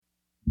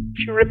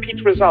If you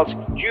repeat results,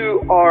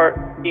 you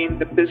are in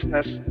the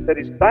business that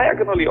is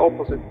diagonally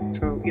opposite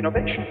to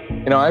innovation.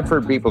 I've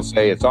heard people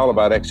say it's all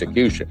about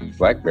execution.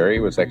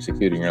 BlackBerry was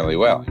executing really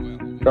well.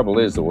 Trouble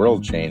is, the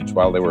world changed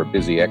while they were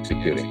busy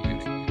executing.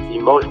 The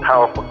most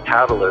powerful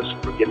catalyst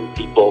for getting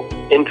people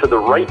into the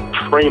right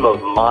frame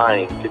of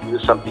mind to do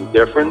something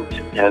different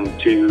and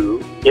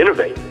to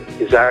innovate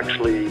is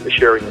actually the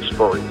sharing of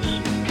stories.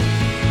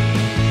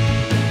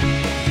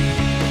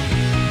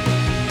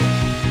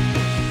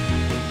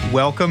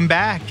 Welcome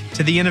back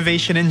to the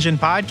Innovation Engine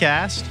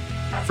podcast.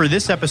 For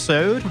this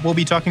episode, we'll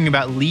be talking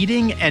about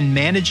leading and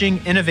managing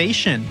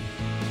innovation.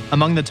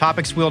 Among the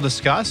topics we'll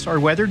discuss are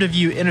whether to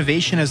view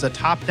innovation as a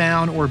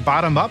top-down or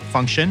bottom-up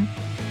function,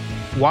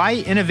 why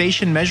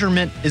innovation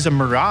measurement is a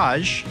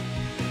mirage,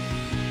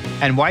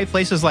 and why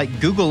places like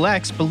Google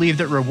X believe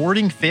that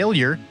rewarding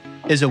failure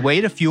is a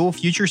way to fuel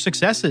future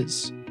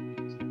successes.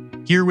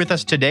 Here with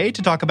us today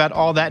to talk about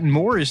all that and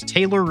more is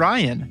Taylor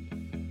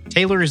Ryan.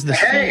 Taylor is the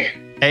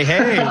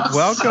Hey,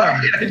 welcome.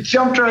 Sorry, I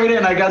jumped right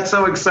in. I got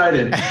so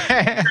excited.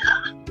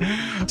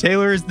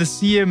 Taylor is the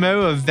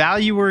CMO of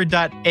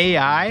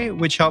Valuer.ai,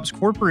 which helps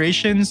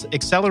corporations,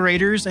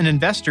 accelerators, and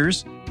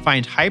investors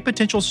find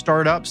high-potential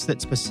startups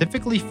that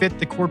specifically fit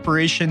the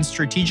corporation's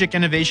strategic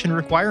innovation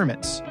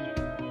requirements.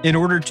 In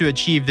order to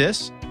achieve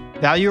this,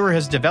 Valuer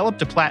has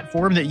developed a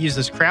platform that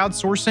uses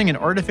crowdsourcing and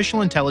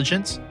artificial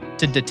intelligence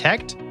to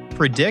detect,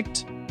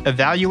 predict,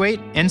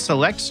 evaluate, and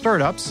select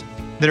startups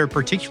that are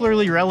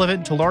particularly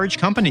relevant to large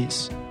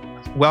companies.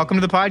 Welcome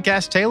to the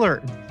podcast,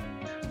 Taylor.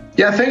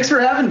 Yeah, thanks for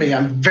having me.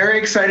 I'm very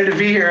excited to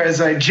be here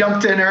as I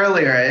jumped in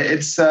earlier.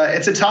 It's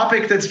a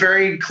topic that's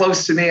very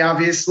close to me,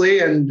 obviously,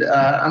 and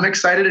I'm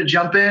excited to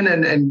jump in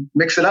and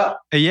mix it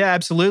up. Yeah,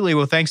 absolutely.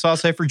 Well, thanks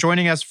also for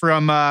joining us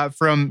from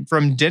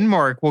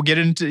Denmark. We'll get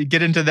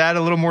into that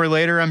a little more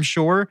later, I'm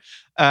sure.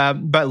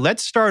 But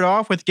let's start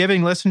off with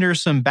giving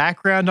listeners some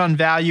background on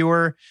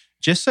Valuer,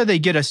 just so they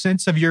get a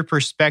sense of your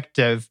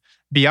perspective.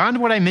 Beyond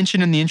what I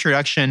mentioned in the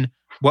introduction,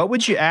 what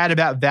would you add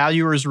about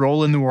Valuer's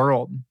role in the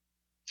world?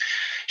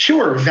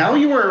 Sure.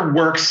 Valuer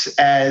works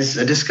as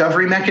a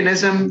discovery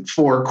mechanism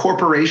for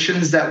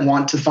corporations that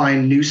want to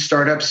find new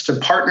startups to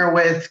partner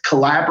with,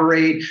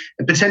 collaborate,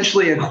 and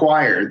potentially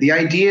acquire. The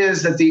idea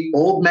is that the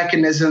old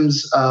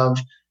mechanisms of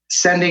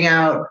sending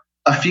out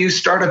a few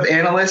startup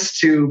analysts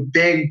to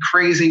big,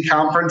 crazy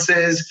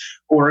conferences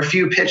or a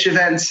few pitch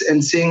events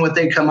and seeing what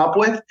they come up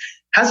with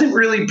hasn't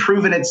really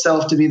proven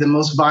itself to be the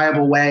most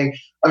viable way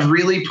of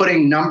really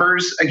putting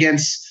numbers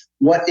against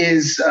what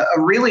is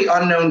a really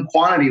unknown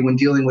quantity when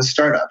dealing with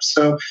startups.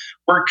 So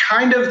we're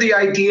kind of the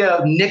idea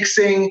of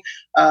nixing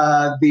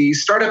the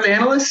startup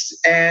analyst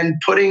and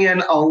putting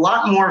in a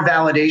lot more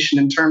validation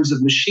in terms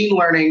of machine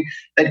learning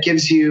that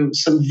gives you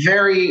some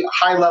very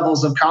high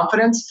levels of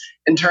confidence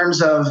in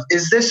terms of,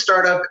 is this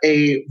startup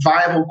a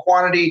viable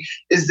quantity?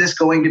 Is this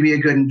going to be a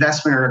good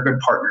investment or a good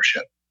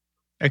partnership?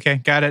 Okay,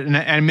 got it. And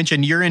I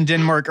mentioned you're in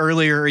Denmark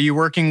earlier. Are you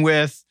working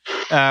with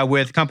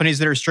companies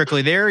that are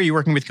strictly there? Are you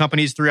working with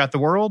companies throughout the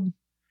world?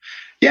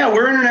 Yeah,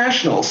 we're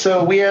international.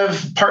 So we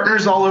have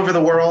partners all over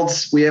the world.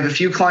 We have a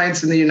few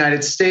clients in the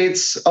United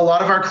States. A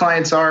lot of our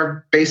clients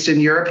are based in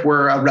Europe.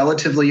 We're a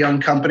relatively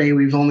young company.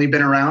 We've only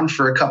been around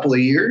for a couple of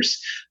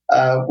years.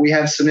 We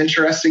have some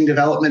interesting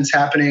developments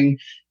happening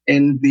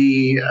in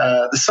the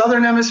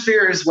Southern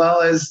Hemisphere as well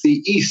as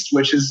the East,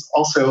 which is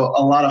also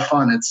a lot of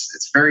fun.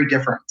 It's very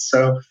different.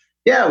 So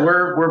yeah,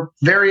 we're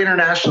very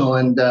international,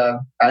 and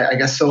I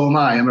guess so am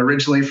I. I'm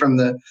originally from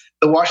the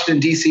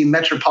Washington, D.C.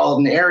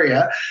 metropolitan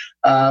area,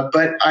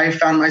 but I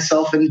found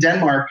myself in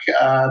Denmark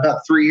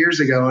about 3 years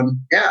ago, and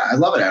yeah, I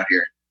love it out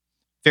here.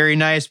 Very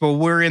nice. Well,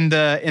 we're in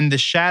the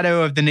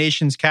shadow of the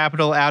nation's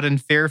capital out in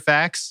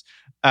Fairfax.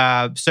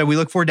 So we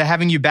look forward to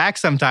having you back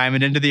sometime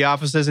and into the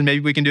offices, and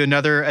maybe we can do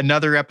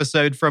another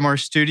episode from our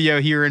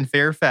studio here in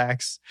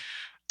Fairfax.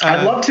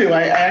 I'd love to.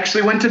 I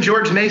actually went to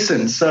George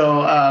Mason,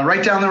 so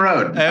right down the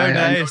road. Oh, I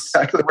nice. know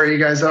exactly where you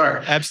guys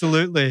are.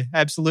 Absolutely.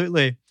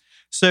 Absolutely.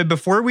 So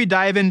before we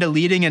dive into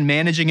leading and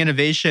managing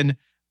innovation,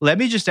 let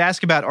me just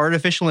ask about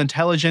artificial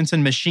intelligence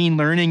and machine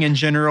learning in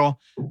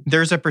general.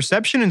 There's a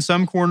perception in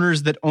some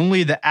corners that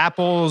only the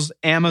Apples,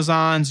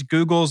 Amazons,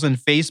 Googles, and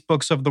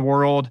Facebooks of the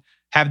world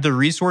have the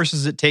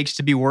resources it takes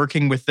to be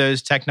working with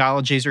those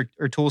technologies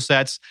or tool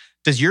sets.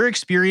 Does your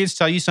experience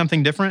tell you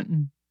something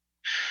different?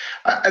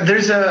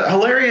 There's a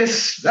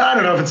hilarious, I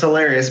don't know if it's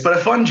hilarious, but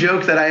a fun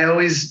joke that I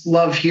always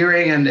love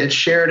hearing, and it's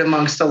shared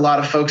amongst a lot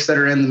of folks that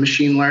are in the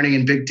machine learning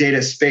and big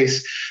data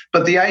space.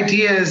 But the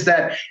idea is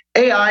that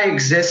AI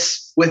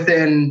exists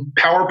within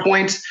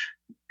PowerPoint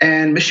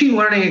and machine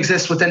learning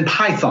exists within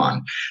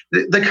Python.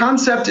 The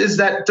concept is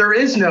that there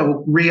is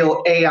no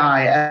real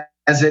AI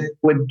as it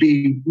would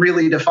be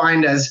really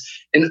defined as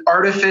an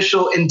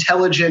artificial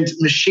intelligent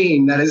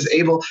machine that is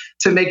able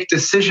to make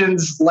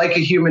decisions like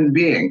a human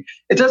being.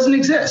 It doesn't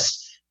exist.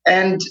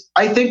 And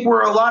I think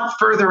we're a lot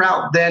further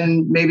out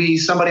than maybe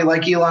somebody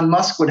like Elon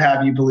Musk would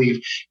have you believe.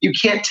 You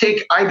can't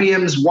take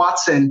IBM's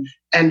Watson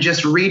and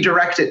just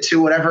redirect it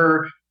to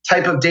whatever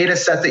type of data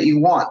set that you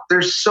want.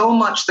 There's so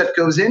much that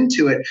goes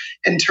into it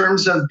in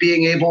terms of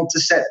being able to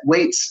set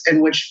weights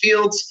and which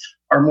fields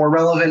are more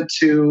relevant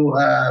to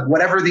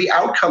whatever the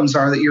outcomes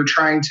are that you're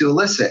trying to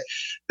elicit.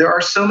 There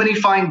are so many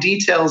fine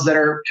details that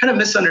are kind of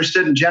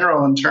misunderstood in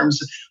general in terms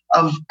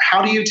of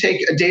how do you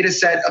take a data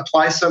set,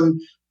 apply some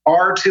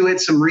R to it,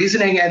 some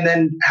reasoning, and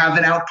then have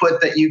an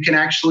output that you can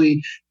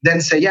actually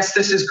then say, yes,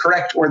 this is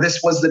correct, or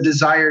this was the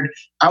desired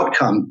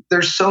outcome.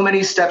 There's so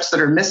many steps that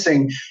are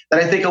missing that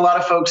I think a lot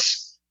of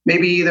folks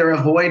maybe either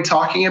avoid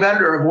talking about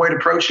it or avoid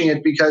approaching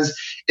it because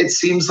it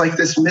seems like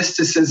this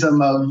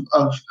mysticism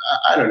of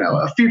I don't know,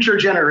 a future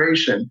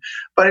generation.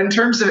 But in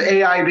terms of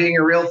AI being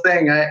a real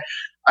thing,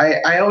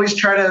 I always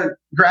try to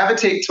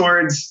gravitate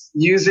towards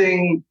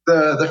using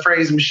the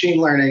phrase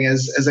machine learning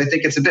as I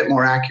think it's a bit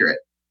more accurate.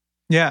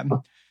 Yeah.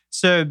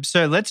 So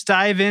let's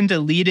dive into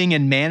leading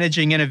and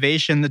managing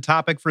innovation, the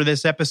topic for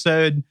this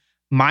episode.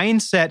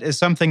 Mindset is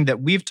something that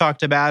we've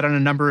talked about on a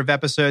number of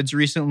episodes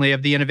recently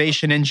of the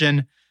Innovation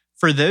Engine.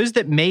 For those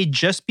that may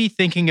just be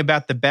thinking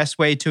about the best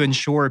way to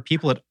ensure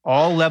people at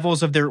all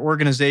levels of their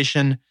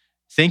organization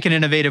think in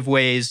innovative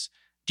ways,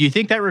 do you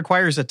think that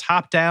requires a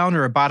top-down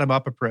or a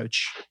bottom-up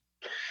approach?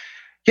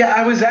 Yeah,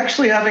 I was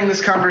actually having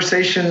this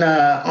conversation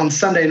on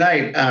Sunday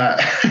night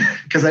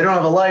because I don't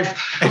have a life.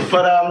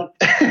 But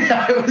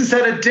I was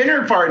at a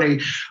dinner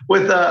party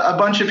with a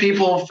bunch of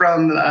people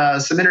from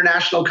some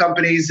international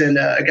companies and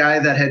a guy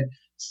that had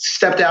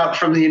stepped out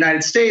from the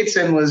United States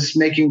and was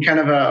making kind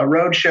of a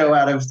roadshow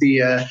out of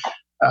the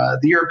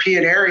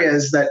European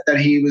areas that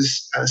he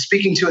was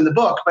speaking to in the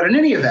book. But in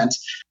any event,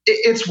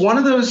 it's one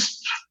of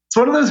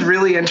those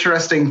really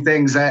interesting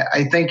things.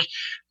 I think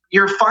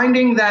you're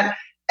finding that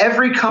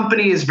every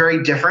company is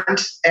very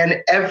different,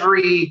 and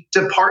every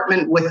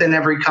department within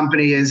every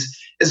company is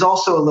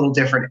also a little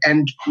different.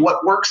 And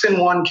what works in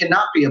one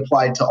cannot be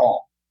applied to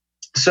all.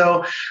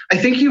 So I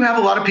think you have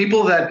a lot of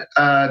people that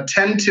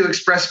tend to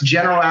express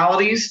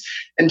generalities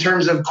in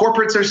terms of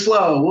corporates are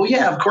slow. Well,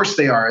 yeah, of course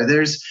they are.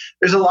 There's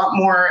a lot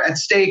more at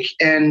stake,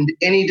 and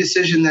any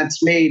decision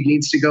that's made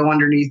needs to go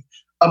underneath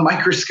a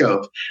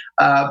microscope.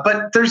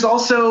 But there's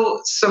also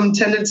some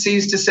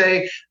tendencies to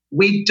say,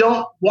 we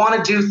don't want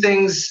to do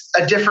things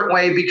a different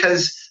way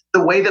because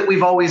the way that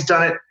we've always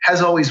done it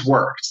has always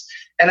worked.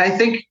 And I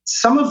think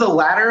some of the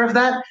latter of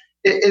that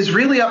is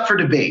really up for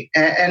debate.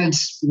 And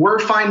we're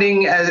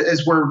finding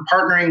as we're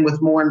partnering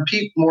with more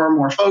and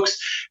more folks,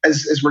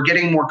 as we're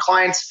getting more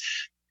clients,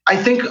 I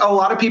think a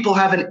lot of people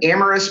have an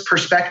amorous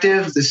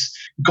perspective, this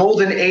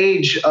golden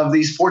age of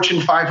these Fortune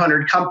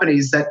 500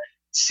 companies that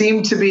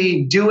seem to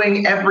be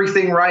doing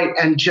everything right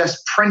and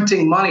just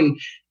printing money.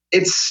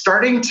 It's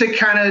starting to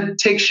kind of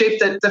take shape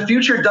that the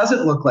future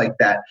doesn't look like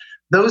that.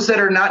 Those that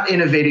are not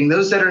innovating,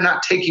 those that are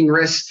not taking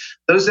risks,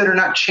 those that are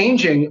not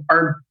changing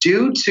are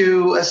due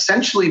to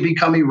essentially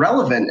become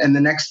irrelevant in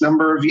the next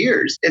number of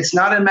years. It's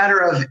not a matter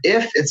of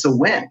if, it's a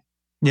when.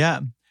 Yeah.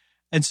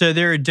 And so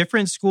there are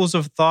different schools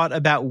of thought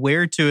about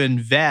where to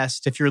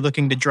invest if you're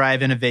looking to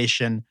drive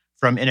innovation,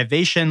 from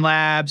innovation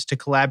labs to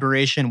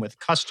collaboration with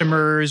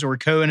customers or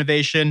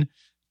co-innovation,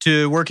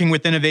 to working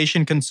with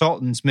innovation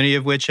consultants, many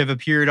of which have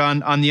appeared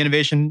on the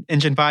Innovation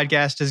Engine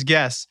podcast as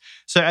guests.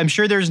 So I'm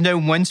sure there's no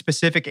one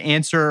specific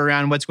answer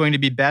around what's going to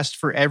be best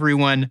for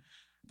everyone.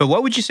 But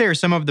what would you say are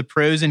some of the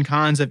pros and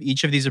cons of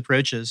each of these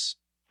approaches?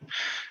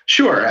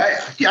 Sure.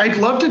 I'd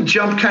love to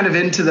jump kind of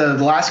into the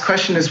last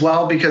question as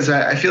well, because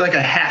I feel like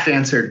I half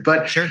answered.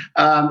 But sure.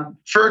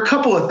 For a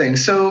couple of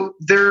things. So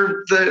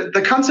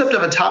the concept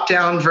of a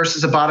top-down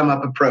versus a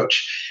bottom-up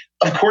approach.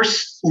 Of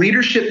course,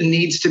 leadership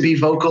needs to be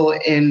vocal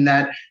in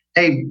that,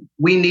 hey,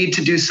 we need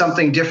to do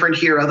something different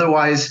here.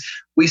 Otherwise,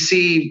 we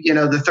see,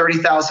 the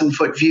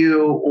 30,000-foot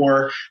view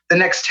or the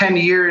next 10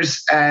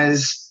 years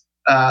as,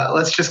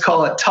 let's just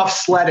call it tough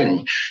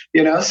sledding,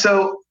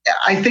 So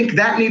I think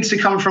that needs to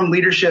come from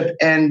leadership.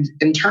 And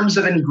in terms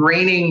of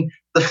ingraining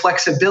the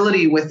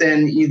flexibility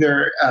within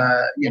either,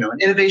 an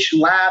innovation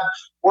lab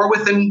or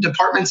within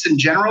departments in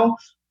general,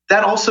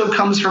 that also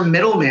comes from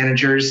middle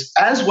managers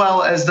as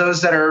well as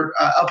those that are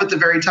up at the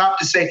very top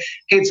to say,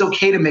 hey, it's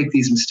okay to make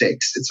these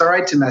mistakes. It's all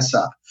right to mess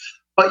up.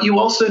 But you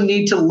also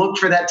need to look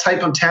for that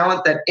type of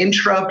talent, that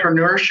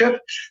intrapreneurship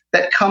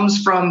that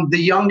comes from the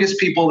youngest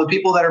people, the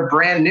people that are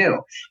brand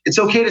new. It's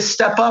okay to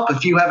step up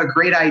if you have a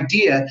great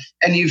idea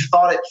and you've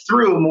thought it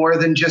through more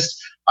than just,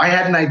 I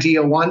had an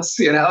idea once.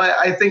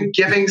 I think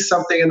giving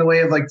something in the way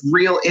of like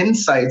real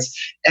insights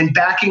and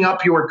backing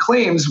up your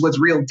claims with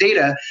real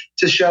data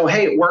to show,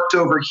 hey, it worked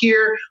over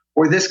here,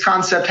 or this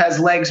concept has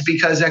legs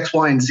because X,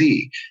 Y, and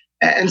Z.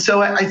 And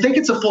so I think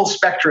it's a full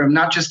spectrum,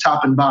 not just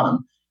top and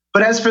bottom.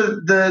 But as for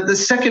the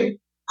second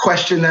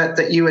question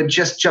that you had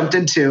just jumped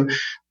into,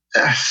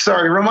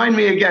 sorry, remind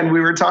me again,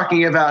 we were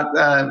talking about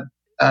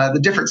the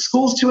different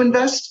schools to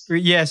invest?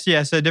 Yes.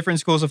 So different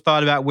schools of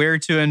thought about where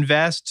to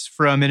invest,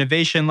 from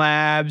innovation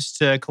labs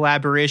to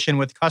collaboration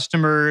with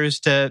customers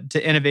to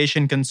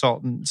innovation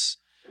consultants.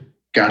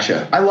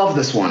 Gotcha. I love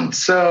this one.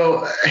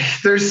 So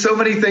there's so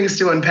many things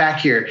to unpack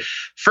here.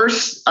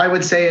 First, I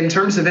would say in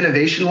terms of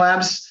innovation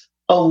labs,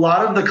 a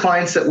lot of the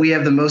clients that we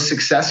have the most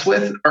success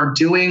with are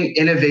doing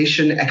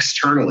innovation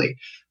externally.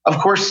 Of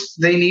course,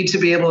 they need to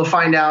be able to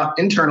find out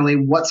internally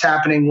what's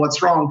happening,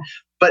 what's wrong.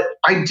 But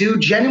I do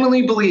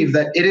genuinely believe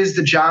that it is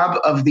the job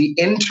of the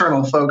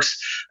internal folks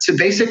to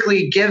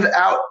basically give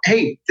out,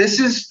 hey, this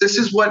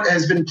is what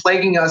has been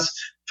plaguing us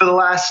for the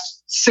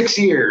last 6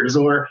 years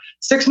or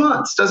 6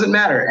 months, doesn't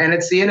matter. And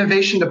it's the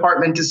innovation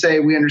department to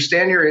say, we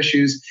understand your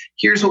issues.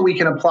 Here's what we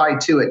can apply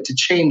to it to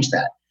change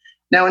that.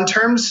 Now, in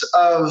terms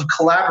of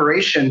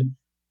collaboration,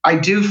 I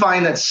do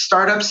find that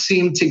startups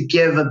seem to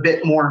give a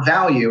bit more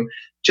value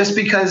just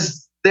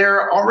because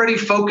they're already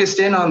focused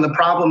in on the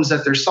problems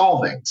that they're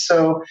solving.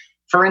 So,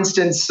 for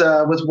instance,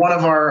 with one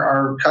of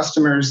our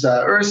customers,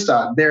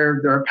 Ørsted, they're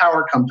a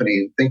power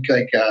company, think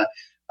like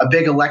a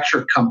big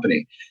electric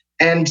company.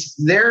 And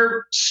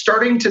they're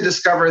starting to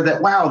discover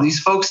that, wow, these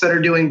folks that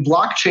are doing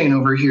blockchain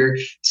over here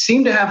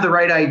seem to have the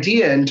right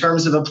idea in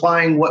terms of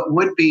applying what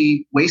would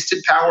be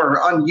wasted power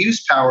or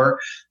unused power,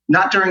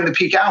 not during the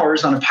peak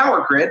hours on a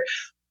power grid.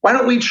 Why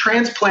don't we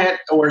transplant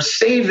or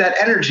save that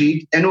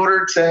energy in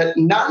order to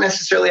not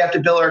necessarily have to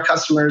bill our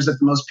customers at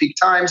the most peak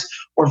times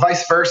or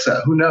vice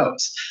versa? Who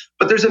knows?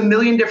 But there's a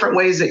million different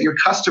ways that your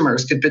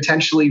customers could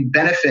potentially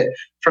benefit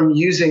from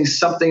using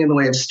something in the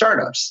way of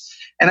startups.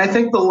 And I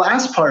think the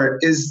last part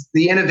is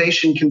the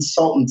innovation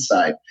consultant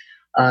side.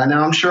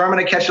 Now, I'm sure I'm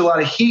going to catch a lot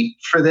of heat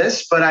for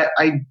this, but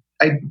I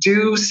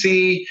do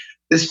see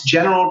this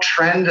general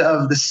trend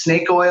of the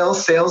snake oil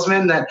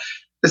salesman that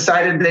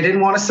decided they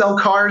didn't want to sell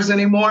cars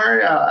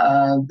anymore.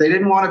 They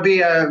didn't want to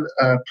be a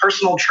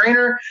personal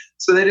trainer.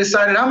 So they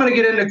decided, I'm going to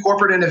get into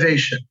corporate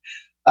innovation.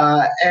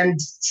 And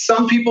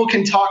some people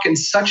can talk in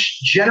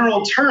such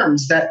general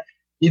terms that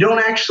you don't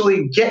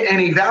actually get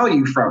any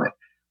value from it.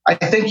 I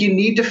think you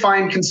need to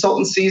find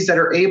consultancies that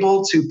are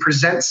able to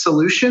present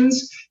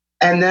solutions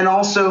and then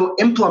also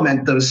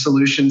implement those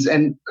solutions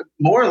and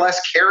more or less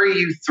carry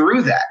you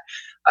through that.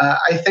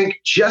 I think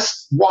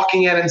just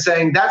walking in and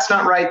saying, that's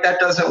not right, that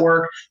doesn't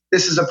work,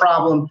 this is a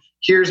problem,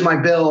 here's my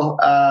bill,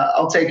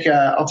 I'll take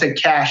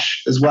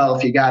cash as well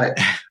if you got it.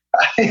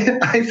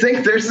 I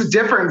think there's a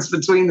difference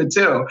between the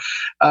two.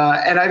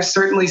 And I've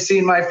certainly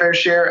seen my fair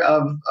share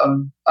of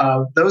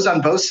those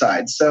on both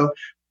sides. So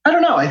I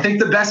don't know. I think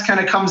the best kind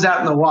of comes out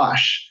in the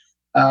wash.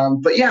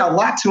 But yeah, a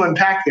lot to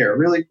unpack there.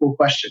 Really cool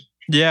question.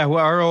 Yeah,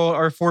 well,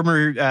 our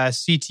former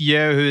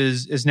CTO, who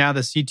is now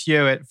the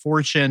CTO at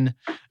Fortune,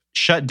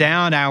 shut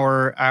down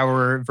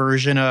our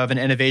version of an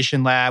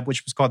innovation lab,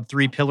 which was called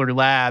 3 Pillar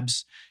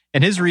Labs.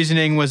 And his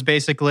reasoning was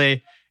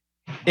basically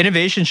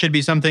innovation should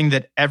be something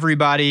that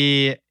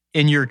everybody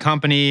in your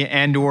company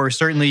and or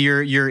certainly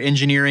your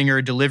engineering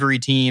or delivery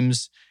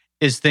teams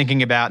is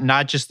thinking about,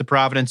 not just the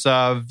providence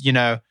of,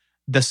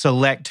 the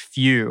select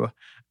few.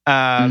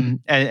 And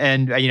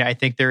I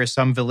think there is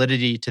some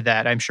validity to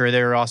that. I'm sure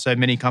there are also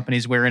many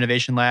companies where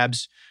innovation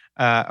labs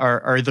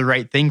are the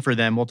right thing for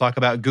them. We'll talk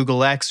about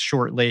Google X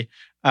shortly.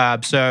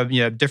 So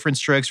different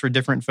strokes for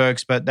different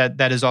folks, but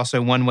that is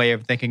also one way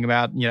of thinking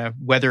about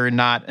whether or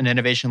not an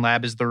innovation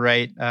lab is the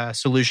right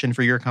solution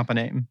for your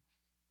company.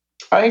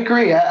 I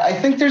agree. I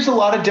think there's a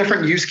lot of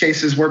different use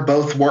cases where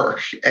both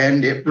work,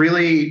 and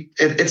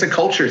it's a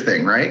culture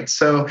thing, right?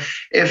 So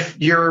if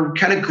you're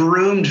kind of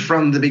groomed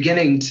from the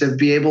beginning to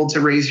be able to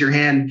raise your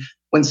hand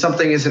when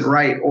something isn't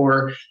right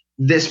or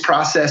this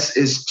process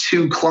is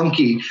too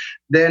clunky,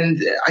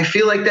 then I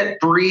feel like that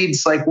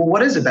breeds like, well,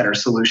 what is a better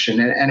solution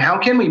and how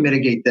can we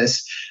mitigate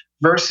this?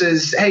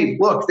 Versus, hey,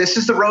 look, this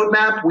is the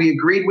roadmap. We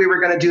agreed we were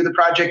going to do the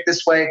project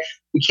this way.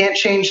 We can't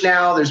change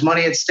now. There's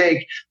money at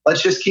stake.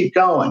 Let's just keep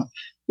going.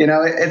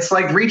 It's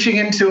like reaching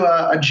into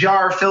a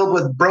jar filled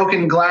with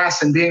broken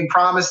glass and being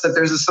promised that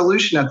there's a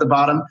solution at the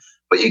bottom,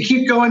 but you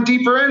keep going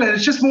deeper in and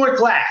it's just more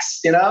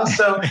glass,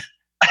 So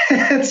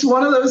it's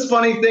one of those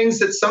funny things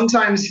that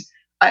sometimes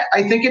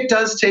I think it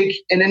does take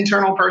an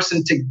internal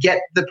person to get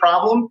the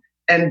problem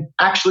and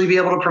actually be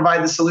able to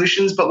provide the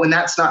solutions. But when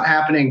that's not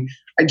happening,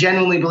 I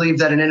genuinely believe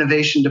that an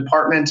innovation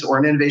department or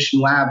an innovation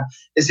lab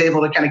is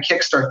able to kind of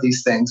kickstart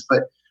these things.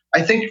 But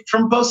I think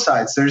from both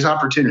sides, there's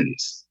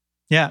opportunities.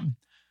 Yeah.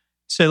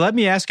 So let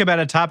me ask about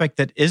a topic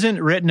that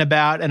isn't written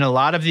about in a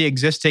lot of the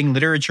existing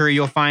literature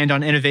you'll find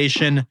on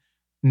innovation: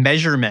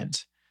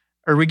 measurement.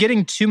 Are we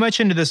getting too much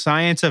into the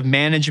science of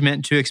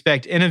management to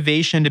expect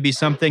innovation to be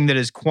something that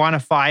is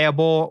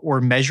quantifiable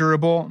or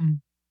measurable?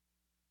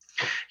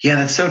 Yeah,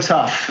 that's so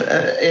tough.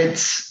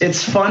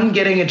 It's fun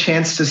getting a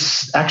chance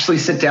to actually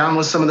sit down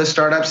with some of the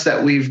startups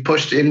that we've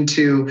pushed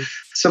into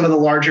some of the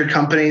larger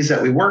companies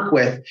that we work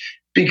with,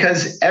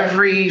 because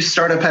every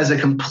startup has a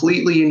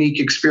completely unique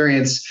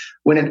experience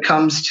when it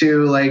comes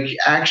to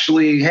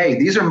actually, hey,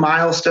 these are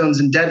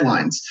milestones and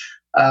deadlines.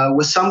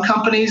 With some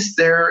companies,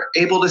 they're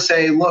able to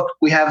say, look,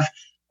 we have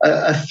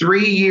a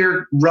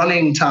 3-year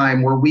running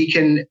time where we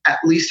can, at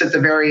least at the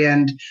very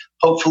end,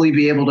 hopefully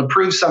be able to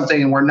prove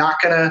something, and we're not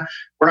gonna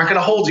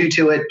hold you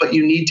to it, but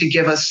you need to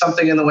give us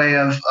something in the way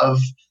of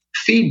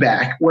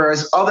feedback.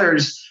 Whereas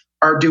others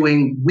are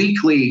doing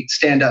weekly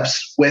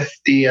stand-ups with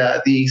the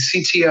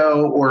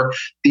CTO or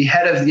the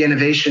head of the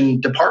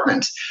innovation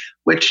department,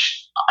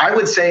 which I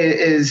would say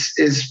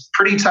is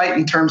pretty tight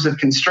in terms of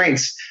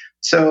constraints.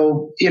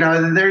 So,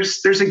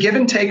 there's a give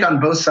and take on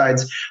both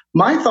sides.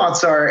 My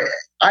thoughts are,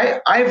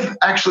 I've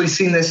actually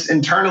seen this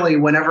internally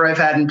whenever I've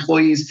had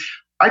employees.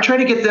 I try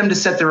to get them to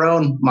set their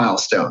own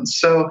milestones.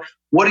 So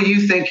what do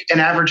you think an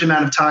average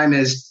amount of time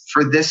is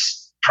for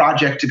this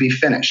project to be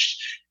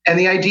finished? And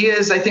the idea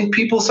is, I think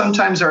people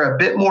sometimes are a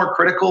bit more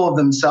critical of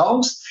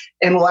themselves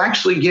and will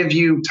actually give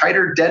you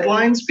tighter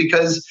deadlines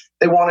because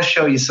they want to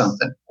show you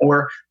something,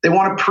 or they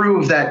want to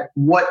prove that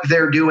what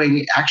they're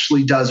doing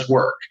actually does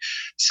work.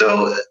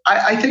 So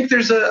I think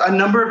there's a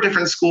number of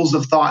different schools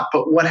of thought,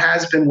 but what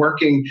has been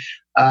working,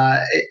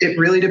 it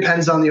really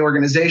depends on the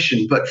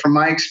organization. But from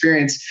my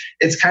experience,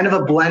 it's kind of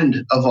a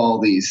blend of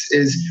all these,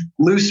 is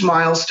loose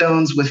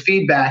milestones with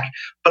feedback,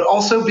 but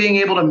also being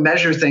able to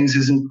measure things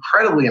is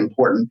incredibly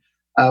important.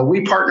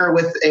 We partner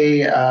with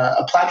a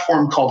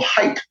platform called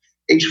Hype,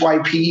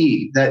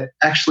 HYPE, that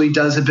actually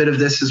does a bit of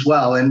this as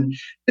well. And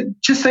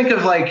just think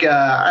of like,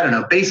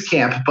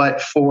 Basecamp,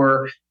 but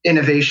for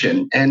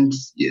innovation. And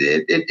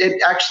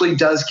it actually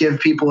does give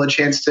people a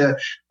chance to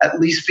at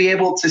least be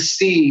able to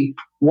see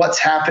what's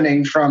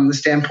happening from the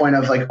standpoint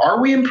of like,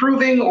 are we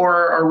improving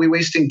or are we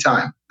wasting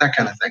time? That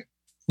kind of thing.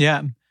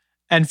 Yeah.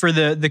 And for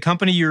the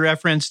company you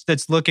referenced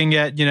that's looking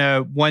at,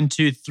 1,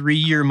 2, 3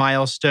 year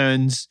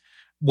milestones,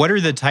 what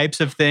are the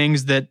types of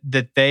things that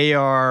they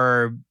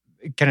are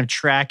kind of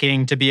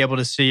tracking to be able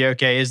to see,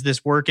 okay, is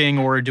this working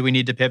or do we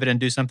need to pivot and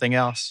do something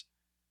else?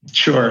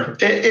 Sure.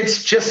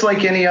 It's just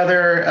like any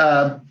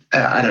other,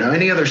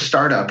 any other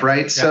startup,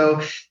 right? Yeah.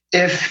 So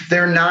if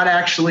they're not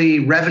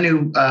actually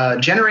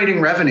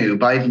generating revenue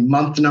by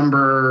month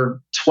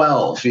number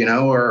 12,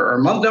 or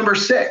month number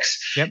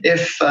 6, yep.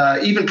 If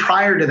even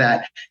prior to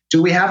that,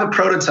 do we have a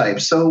prototype?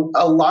 So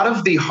a lot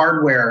of the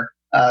hardware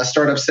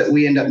startups that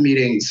we end up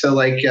meeting, so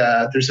like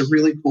there's a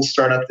really cool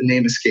startup, the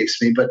name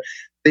escapes me, but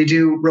they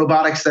do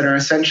robotics that are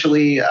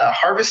essentially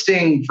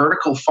harvesting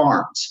vertical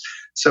farms.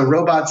 So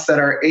robots that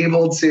are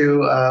able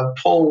to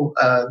pull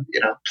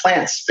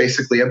plants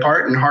basically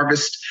apart and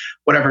harvest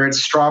whatever,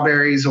 it's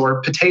strawberries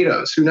or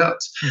potatoes, who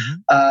knows.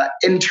 Mm-hmm.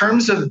 In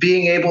terms of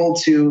being able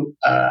to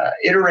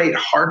iterate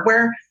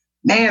hardware,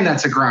 man,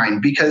 that's a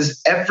grind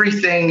because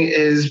everything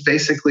is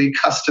basically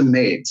custom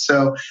made.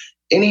 So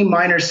any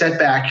minor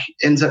setback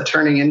ends up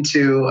turning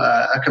into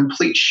a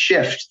complete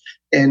shift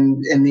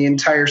in the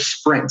entire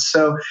sprint.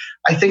 So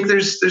I think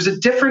there's a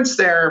difference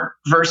there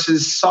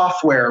versus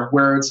software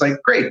where it's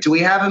like, great, do we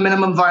have a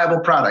minimum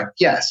viable product?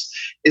 Yes.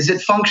 Is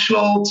it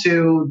functional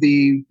to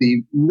the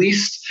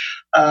least,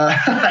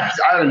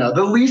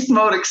 the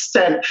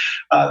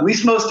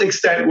least most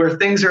extent where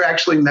things are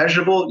actually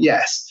measurable?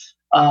 Yes.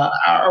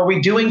 Are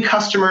we doing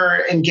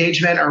customer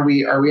engagement? Are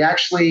we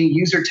actually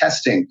user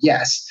testing?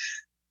 Yes.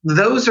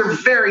 Those are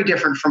very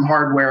different from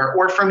hardware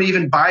or from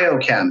even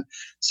biochem.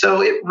 So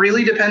it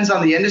really depends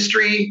on the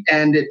industry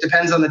and it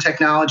depends on the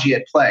technology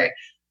at play.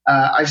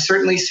 I've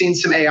certainly seen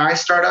some AI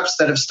startups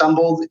that have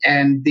stumbled,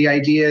 and the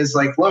idea is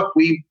like, look,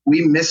 we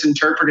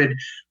misinterpreted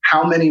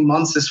how many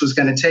months this was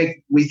going to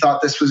take. We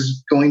thought this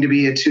was going to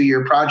be a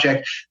 2-year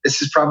project.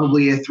 This is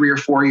probably a 3 or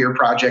 4 year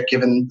project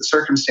given the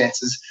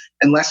circumstances,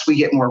 unless we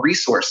get more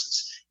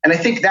resources. And I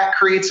think that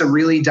creates a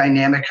really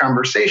dynamic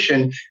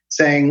conversation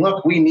saying,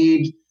 look, we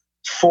need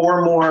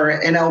 4 more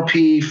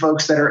NLP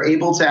folks that are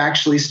able to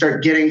actually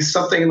start getting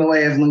something in the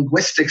way of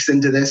linguistics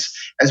into this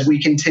as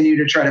we continue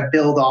to try to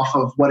build off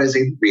of what is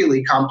a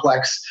really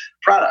complex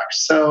product.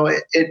 So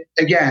it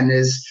again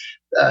is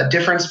a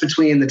difference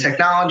between the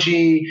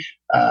technology,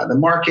 the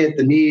market,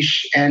 the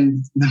niche,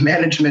 and the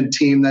management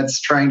team that's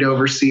trying to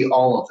oversee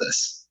all of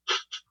this.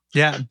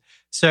 Yeah.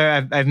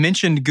 So I've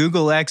mentioned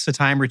Google X a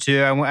time or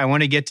two. I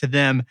want to get to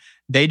them.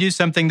 They do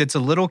something that's a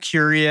little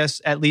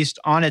curious, at least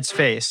on its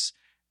face.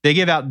 They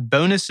give out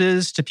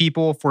bonuses to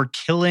people for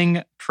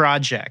killing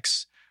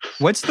projects.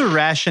 What's the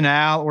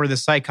rationale or the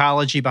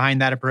psychology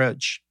behind that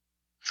approach?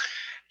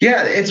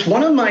 Yeah, it's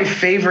one of my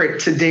favorite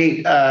to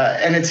date,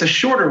 and it's a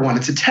shorter one.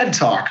 It's a TED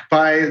Talk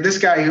by this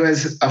guy who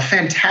has a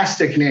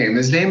fantastic name.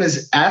 His name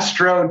is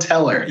Astro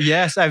Teller.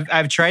 Yes,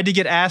 I've tried to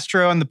get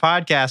Astro on the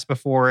podcast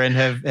before and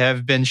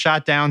have been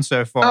shot down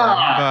so far.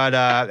 But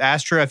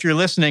Astro, if you're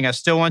listening, I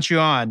still want you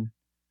on.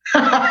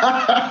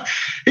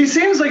 He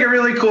seems like a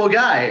really cool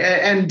guy.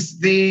 And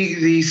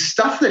the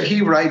stuff that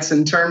he writes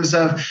in terms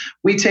of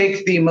we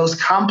take the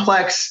most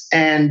complex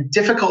and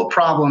difficult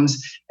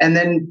problems and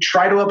then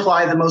try to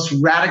apply the most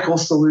radical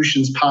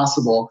solutions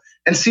possible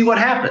and see what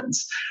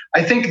happens.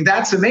 I think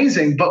that's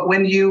amazing. But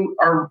when you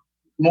are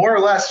more or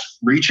less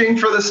reaching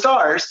for the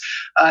stars,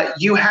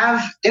 you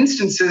have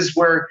instances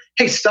where,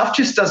 hey, stuff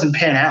just doesn't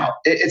pan out.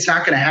 It's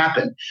not going to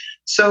happen.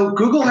 So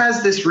Google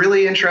has this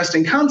really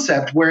interesting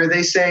concept where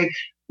they say,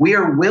 we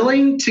are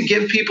willing to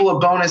give people a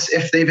bonus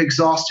if they've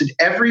exhausted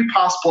every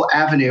possible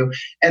avenue,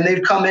 and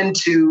they've come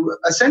into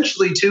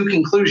essentially 2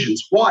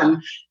 conclusions. One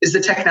is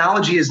the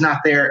technology is not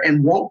there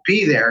and won't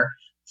be there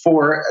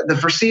for the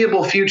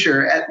foreseeable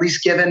future, at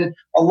least given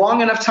a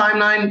long enough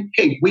timeline,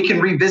 hey, we can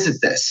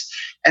revisit this.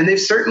 And they've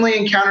certainly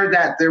encountered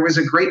that. There was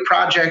a great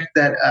project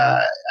that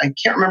I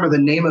can't remember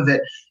the name of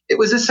it. It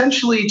was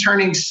essentially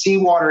turning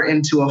seawater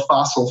into a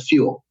fossil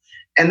fuel.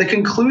 And the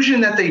conclusion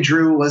that they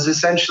drew was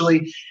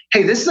essentially,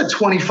 hey, this is a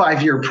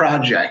 25-year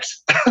project.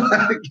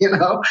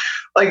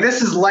 Like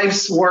this is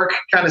life's work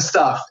kind of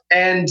stuff.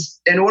 And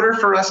in order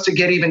for us to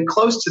get even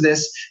close to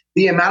this,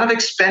 the amount of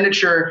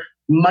expenditure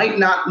might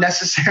not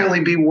necessarily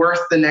be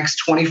worth the next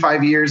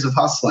 25 years of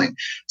hustling.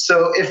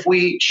 So if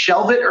we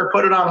shelve it or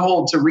put it on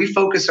hold to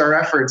refocus our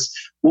efforts,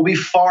 we'll be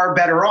far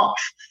better off.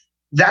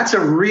 That's a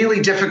really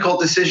difficult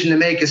decision to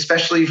make,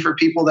 especially for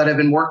people that have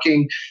been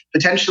working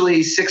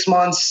potentially 6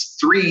 months,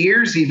 3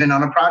 years even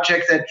on a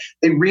project that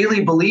they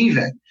really believe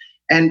in.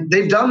 And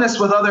they've done this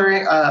with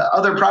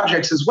other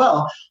projects as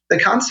well. The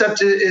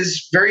concept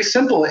is very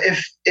simple.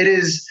 If it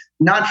is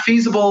not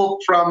feasible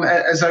from,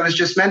 as I was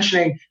just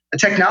mentioning, a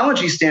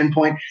technology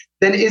standpoint,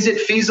 then is it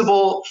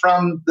feasible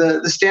from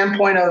the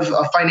standpoint of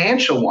a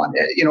financial one?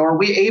 Are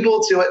we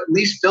able to at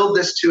least build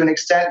this to an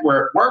extent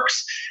where it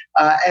works,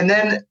 and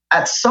then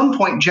at some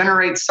point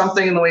generate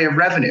something in the way of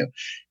revenue?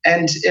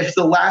 And if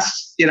the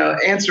last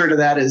answer to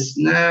that is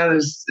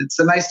it's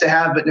a nice to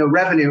have but no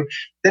revenue,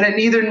 then it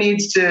either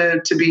needs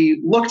to be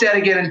looked at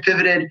again and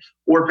pivoted,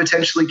 or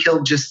potentially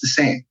killed just the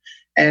same.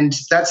 And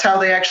that's how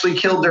they actually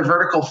killed their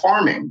vertical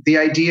farming. The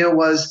idea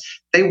was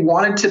they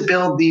wanted to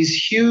build these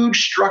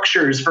huge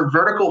structures for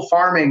vertical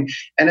farming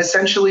and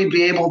essentially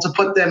be able to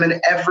put them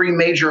in every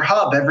major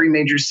hub, every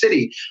major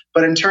city.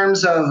 But in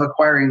terms of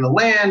acquiring the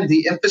land,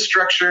 the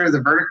infrastructure, the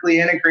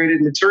vertically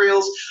integrated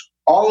materials,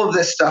 all of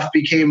this stuff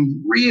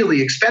became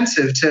really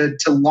expensive to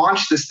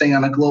launch this thing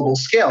on a global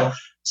scale.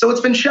 So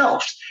it's been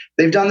shelved.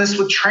 They've done this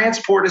with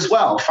transport as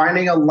well,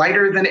 finding a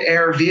lighter than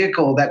air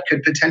vehicle that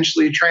could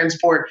potentially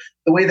transport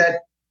the way that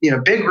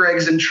big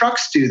rigs and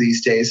trucks do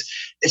these days.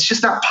 It's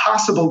just not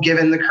possible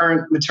given the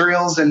current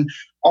materials and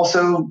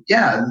also,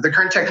 the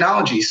current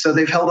technology. So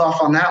they've held off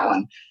on that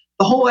one.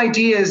 The whole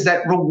idea is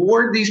that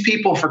reward these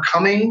people for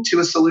coming to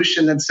a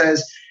solution that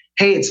says,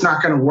 hey, it's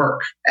not going to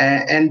work.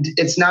 And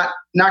it's not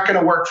going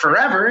to work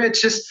forever.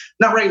 It's just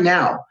not right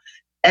now.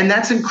 And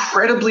that's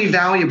incredibly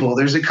valuable.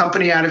 There's a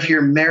company out of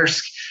here,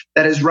 Maersk,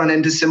 that has run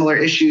into similar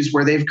issues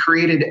where they've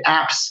created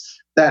apps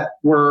that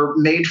were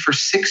made for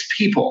 6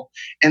 people.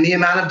 And the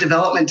amount of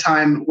development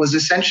time was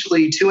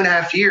essentially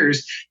 2.5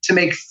 years to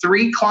make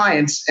 3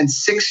 clients and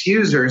 6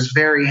 users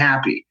very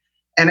happy.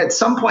 And at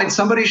some point,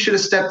 somebody should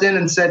have stepped in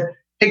and said,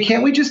 hey,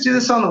 can't we just do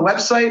this on the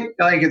website?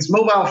 Like, it's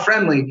mobile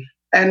friendly.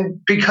 And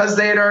because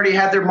they had already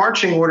had their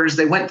marching orders,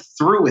 they went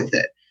through with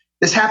it.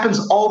 This happens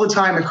all the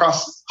time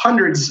across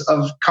hundreds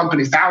of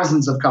companies,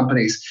 thousands of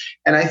companies.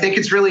 And I think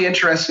it's really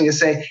interesting to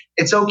say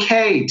it's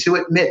okay to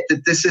admit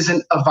that this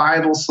isn't a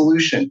viable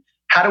solution.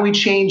 How do we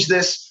change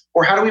this,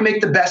 or how do we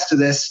make the best of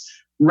this,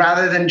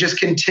 rather than just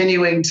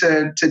continuing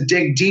to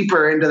dig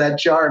deeper into that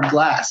jar of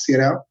glass,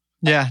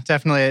 Yeah,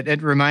 definitely.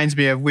 It reminds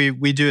me of we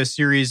do a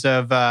series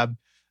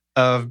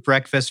of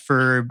breakfast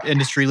for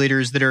industry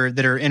leaders that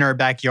are in our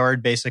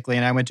backyard, basically.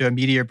 And I went to a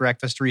media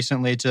breakfast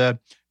recently to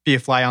be a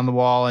fly on the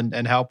wall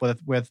and help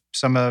with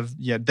some of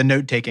the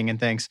note taking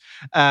and things.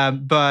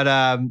 But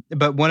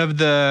one of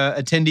the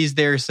attendees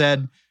there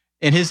said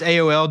in his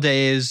AOL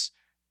days,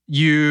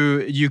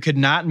 you could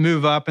not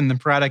move up in the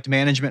product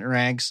management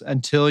ranks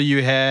until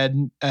you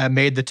had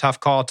made the tough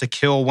call to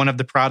kill one of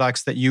the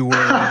products that you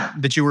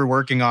were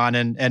working on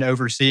and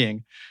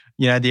overseeing.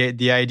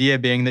 The idea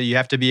being that you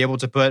have to be able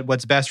to put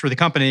what's best for the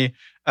company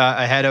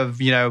ahead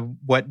of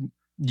what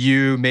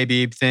you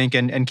maybe think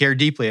and care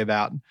deeply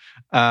about.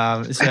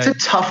 That's a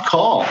tough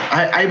call.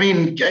 I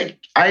mean,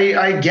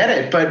 I get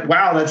it, but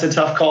wow, that's a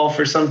tough call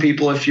for some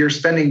people if you're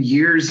spending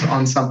years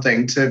on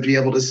something to be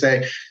able to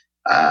say,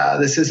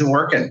 this isn't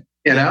working,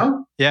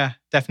 Yeah,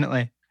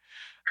 definitely.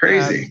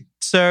 Crazy.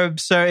 So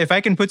if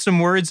I can put some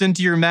words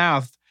into your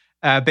mouth,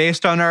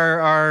 based on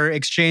our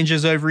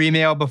exchanges over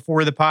email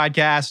before the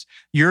podcast,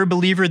 you're a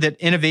believer that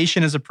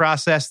innovation is a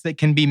process that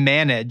can be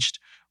managed.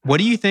 What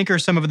do you think are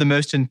some of the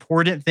most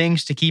important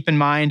things to keep in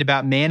mind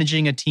about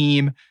managing a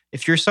team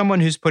if you're someone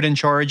who's put in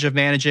charge of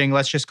managing,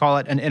 let's just call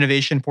it an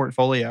innovation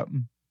portfolio?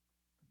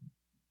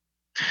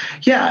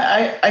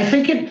 Yeah, I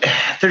think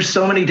there's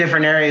so many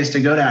different areas to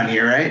go down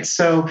here, right?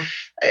 So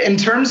in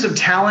terms of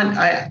talent,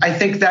 I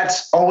think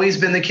that's always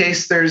been the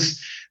case. There's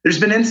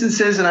been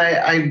instances, and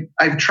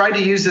I've tried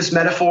to use this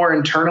metaphor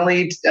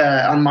internally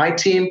on my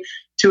team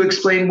to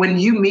explain when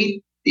you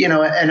meet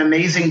an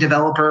amazing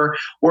developer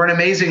or an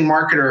amazing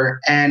marketer,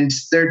 and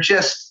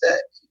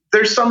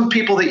there's some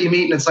people that you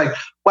meet and it's like,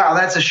 wow,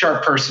 that's a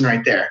sharp person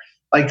right there.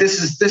 Like this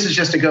is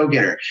just a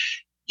go-getter.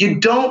 You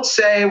don't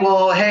say,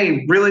 well,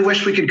 hey, really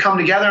wish we could come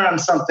together on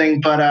something,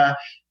 but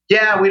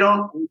we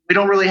don't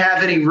really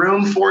have any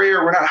room for you,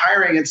 or we're not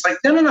hiring. It's like,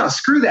 no,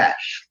 screw that.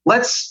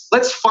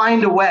 Let's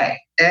find a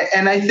way.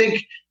 And I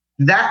think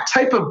that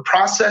type of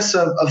process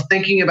of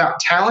thinking about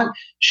talent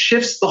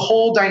shifts the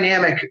whole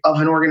dynamic of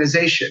an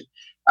organization.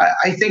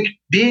 I think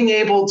being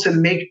able to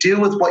make do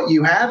with what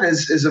you have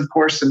is of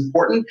course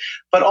important,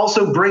 but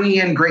also bringing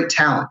in great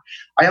talent.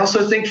 I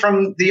also think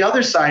from the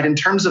other side, in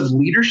terms of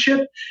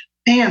leadership,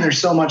 man, there's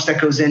so much that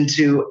goes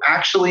into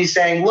actually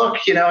saying, look,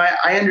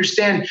 I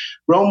understand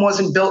Rome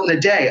wasn't built in a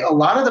day. A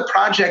lot of the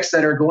projects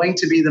that are going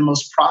to be the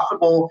most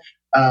profitable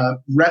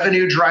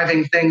revenue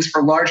driving things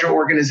for larger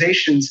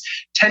organizations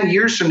 10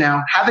 years from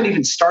now haven't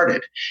even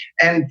started.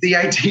 And the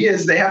idea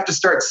is they have to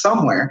start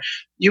somewhere.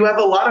 You have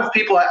a lot of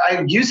people,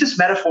 I use this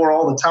metaphor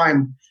all the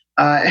time,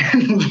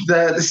 and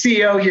the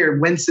CEO here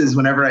winces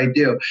whenever I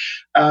do.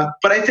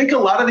 But I think a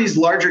lot of these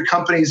larger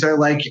companies are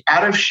like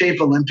out of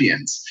shape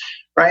Olympians.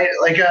 Right?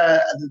 Like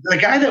the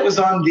guy that was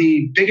on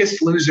The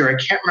Biggest Loser, I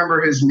can't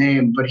remember his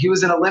name, but he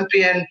was an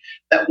Olympian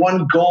that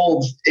won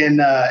gold in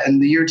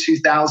the year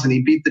 2000.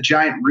 He beat the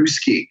giant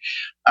Ruski.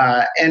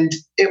 And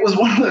it was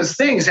one of those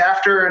things,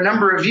 after a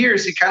number of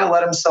years, he kind of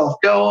let himself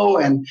go,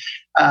 and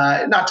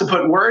not to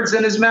put words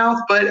in his mouth,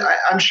 but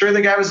I'm sure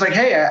the guy was like,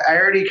 hey, I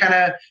already kind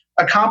of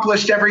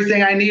accomplished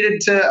everything I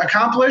needed to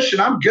accomplish,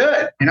 and I'm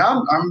good. I'm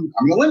an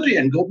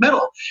Olympian, gold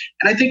medal.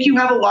 And I think you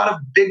have a lot of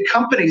big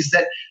companies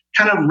that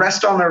kind of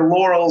rest on their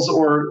laurels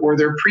or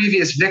their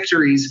previous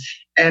victories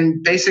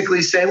and basically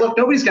say, look,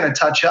 nobody's going to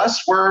touch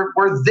us. We're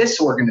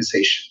this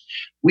organization.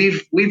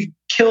 We've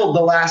killed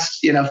the last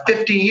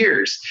 50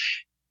 years.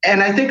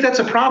 And I think that's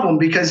a problem,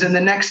 because in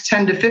the next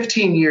 10 to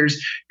 15 years,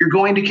 you're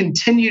going to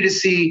continue to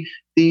see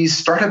these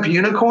startup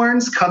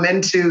unicorns come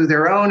into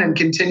their own and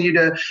continue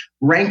to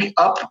rank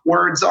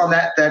upwards on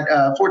that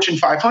Fortune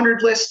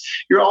 500 list.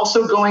 You're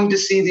also going to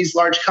see these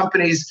large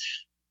companies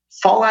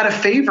fall out of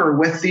favor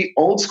with the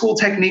old school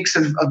techniques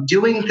of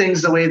doing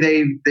things the way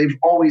they've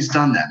always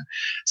done them.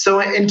 So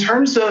in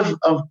terms of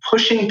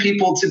pushing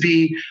people to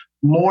be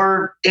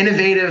more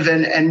innovative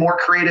and more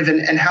creative,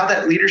 and how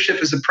that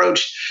leadership is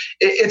approached,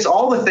 it's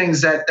all the things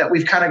that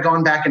we've kind of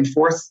gone back and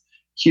forth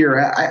here.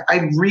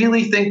 I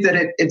really think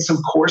that it's of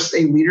course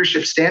a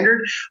leadership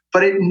standard,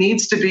 but it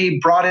needs to be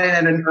brought in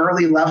at an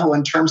early level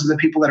in terms of the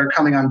people that are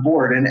coming on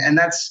board. And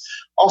that's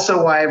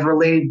also why I've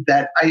relayed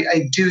that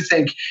I do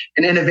think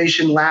an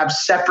innovation lab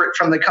separate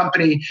from the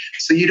company,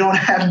 so you don't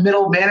have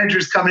middle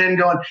managers coming in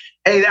going,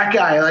 hey, that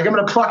guy, like, I'm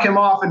going to pluck him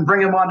off and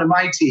bring him onto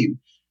my team.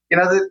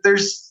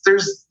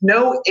 There's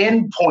no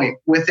end point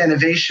with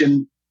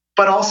innovation,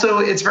 but also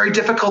it's very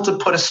difficult to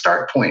put a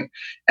start point.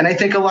 And I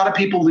think a lot of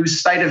people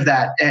lose sight of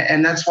that.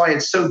 And that's why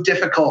it's so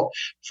difficult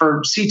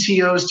for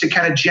CTOs to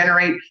kind of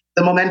generate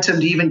the momentum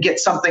to even get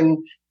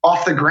something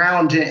off the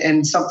ground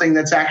and something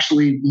that's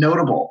actually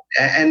notable.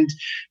 And,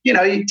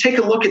 you take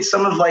a look at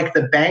some of like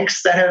the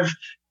banks that have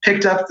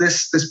picked up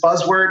this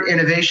buzzword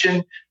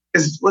innovation,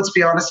 because let's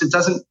be honest, it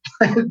doesn't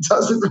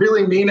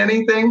really mean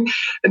anything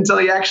until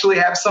you actually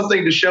have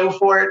something to show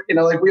for it.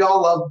 Like, we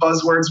all love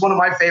buzzwords. One of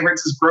my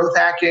favorites is growth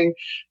hacking.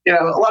 A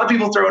lot of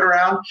people throw it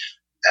around.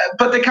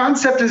 But the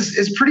concept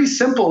is pretty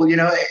simple.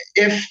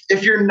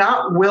 If you're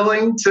not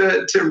willing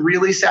to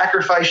really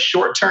sacrifice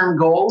short-term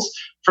goals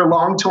for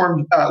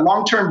long-term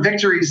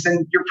victories,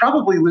 then you're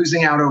probably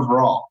losing out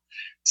overall.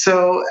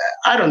 So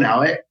I don't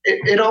know.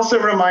 It also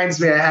reminds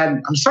me,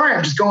 I'm sorry,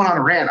 I'm just going on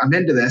a rant. I'm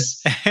into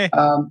this.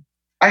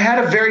 I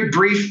had a very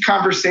brief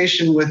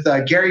conversation with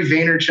Gary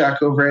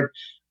Vaynerchuk over at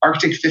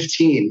Arctic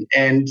 15,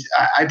 and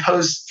I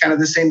posed kind of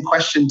the same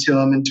question to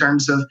him in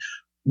terms of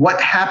what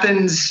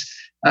happens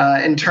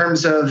in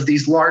terms of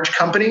these large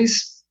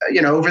companies,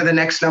 over the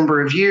next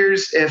number of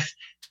years, if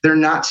they're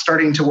not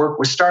starting to work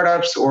with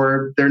startups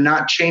or they're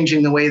not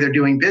changing the way they're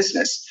doing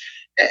business.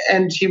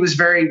 And he was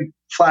very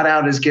flat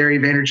out, as Gary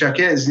Vaynerchuk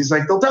is. He's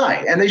like, they'll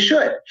die, and they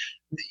should.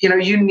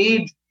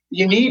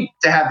 You need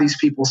to have these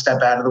people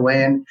step out of the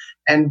way.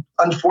 And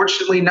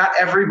unfortunately, not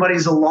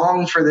everybody's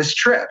along for this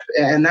trip.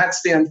 And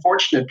that's the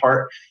unfortunate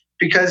part,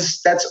 because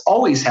that's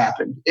always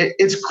happened.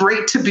 It's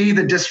great to be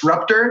the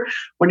disruptor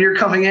when you're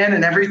coming in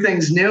and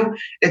everything's new.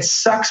 It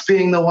sucks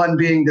being the one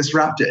being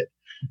disrupted.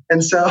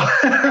 And so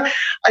I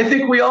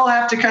think we all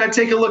have to kind of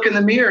take a look in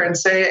the mirror and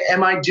say,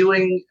 am I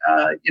doing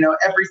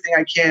everything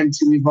I can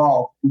to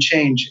evolve and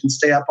change and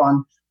stay up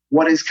on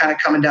what is kind of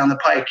coming down the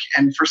pike?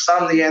 And for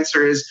some, the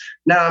answer is,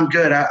 no, I'm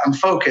good. I'm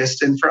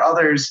focused. And for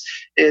others,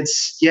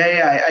 it's,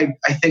 I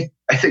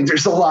think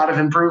there's a lot of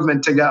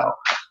improvement to go.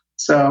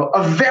 So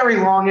a very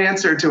long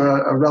answer to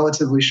a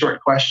relatively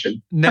short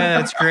question. No,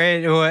 that's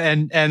great.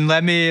 And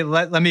let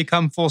me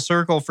come full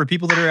circle for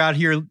people that are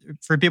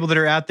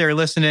out there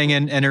listening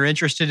and are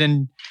interested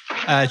in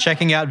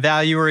checking out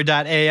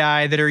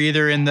Valuer.ai, that are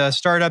either in the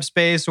startup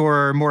space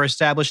or more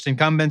established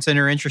incumbents and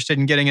are interested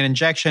in getting an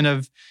injection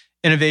of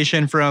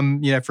innovation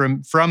from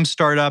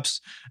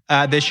startups.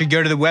 They should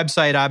go to the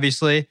website,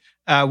 obviously.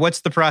 What's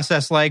the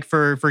process like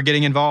for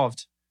getting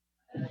involved?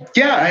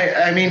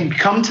 Yeah, I mean,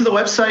 come to the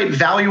website,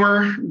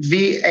 Valuer,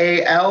 VALUER.ai.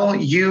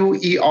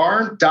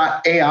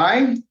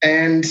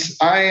 And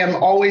I am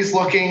always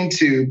looking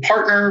to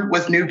partner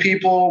with new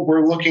people.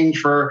 We're looking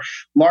for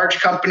large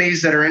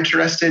companies that are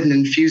interested in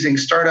infusing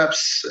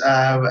startups.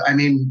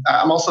 I'm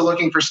also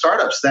looking for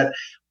startups that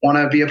want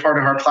to be a part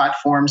of our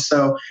platform.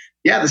 So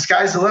yeah, the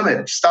sky's the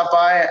limit. Stop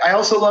by. I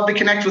also love to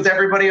connect with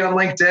everybody on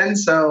LinkedIn.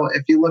 So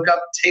if you look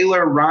up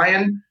Taylor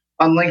Ryan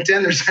on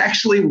LinkedIn, there's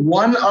actually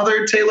one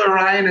other Taylor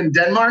Ryan in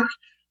Denmark.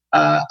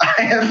 I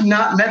have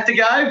not met the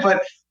guy,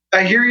 but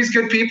I hear he's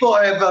good people.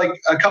 I have like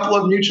a couple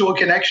of mutual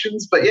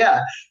connections, but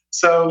yeah.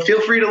 So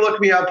feel free to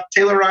look me up,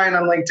 Taylor Ryan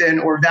on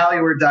LinkedIn or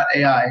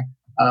Valuer.ai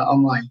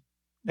online.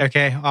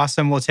 Okay,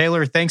 awesome. Well,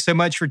 Taylor, thanks so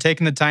much for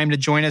taking the time to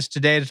join us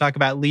today to talk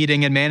about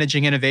leading and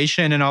managing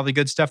innovation and all the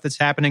good stuff that's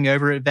happening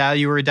over at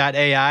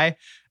Valuer.ai.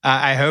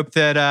 I hope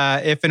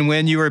that if and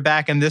when you are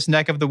back in this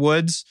neck of the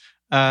woods,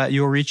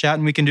 you'll reach out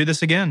and we can do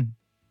this again.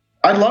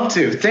 I'd love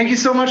to. Thank you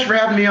so much for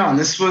having me on.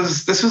 This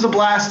was a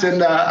blast,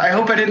 and I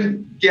hope I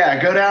didn't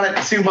go down it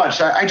too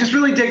much. I just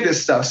really dig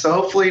this stuff, so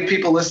hopefully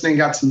people listening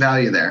got some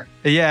value there.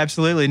 Yeah,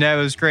 absolutely. No,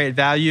 it was great.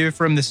 Value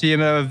from the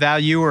CMO of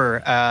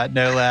Valuer,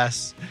 no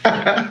less.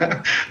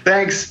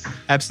 Thanks.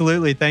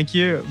 Absolutely. Thank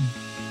you.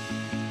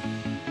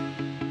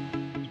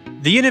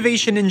 The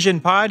Innovation Engine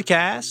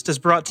podcast is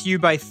brought to you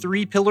by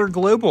 3Pillar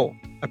Global,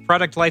 a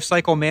product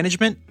lifecycle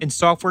management and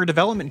software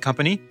development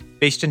company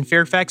based in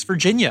Fairfax,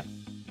 Virginia.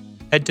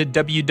 Head to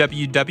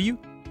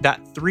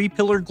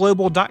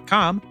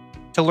www.3pillarglobal.com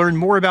to learn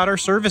more about our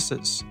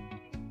services.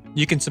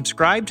 You can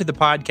subscribe to the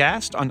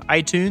podcast on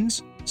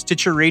iTunes,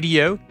 Stitcher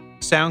Radio,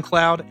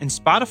 SoundCloud, and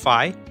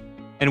Spotify,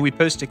 and we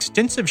post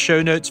extensive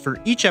show notes for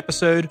each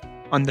episode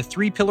on the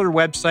 3Pillar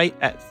website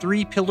at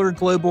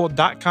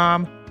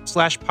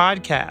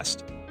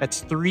 3pillarglobal.com/podcast. That's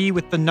 3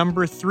 with the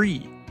number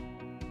 3.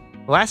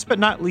 Last but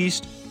not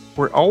least,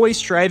 we're always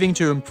striving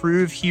to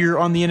improve here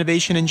on the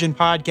Innovation Engine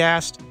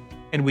podcast,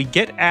 and we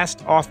get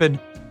asked often,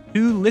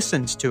 who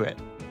listens to it?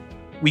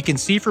 We can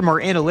see from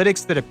our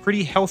analytics that a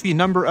pretty healthy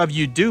number of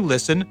you do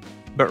listen,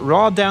 but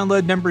raw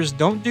download numbers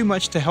don't do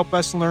much to help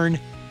us learn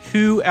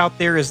who out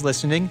there is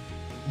listening,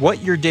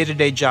 what your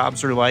day-to-day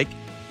jobs are like,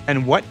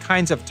 and what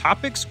kinds of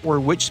topics or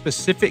which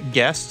specific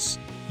guests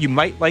you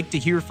might like to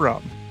hear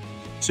from.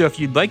 So if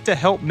you'd like to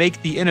help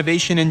make the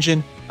Innovation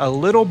Engine a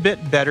little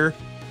bit better,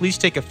 please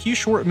take a few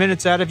short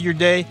minutes out of your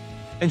day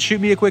and shoot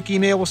me a quick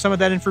email with some of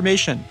that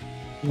information.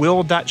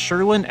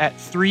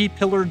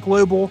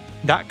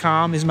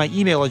 will.sherlin@3pillarglobal.com is my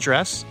email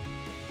address.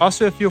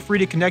 Also, feel free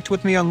to connect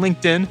with me on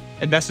LinkedIn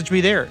and message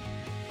me there.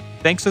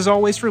 Thanks as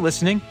always for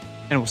listening,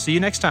 and we'll see you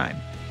next time.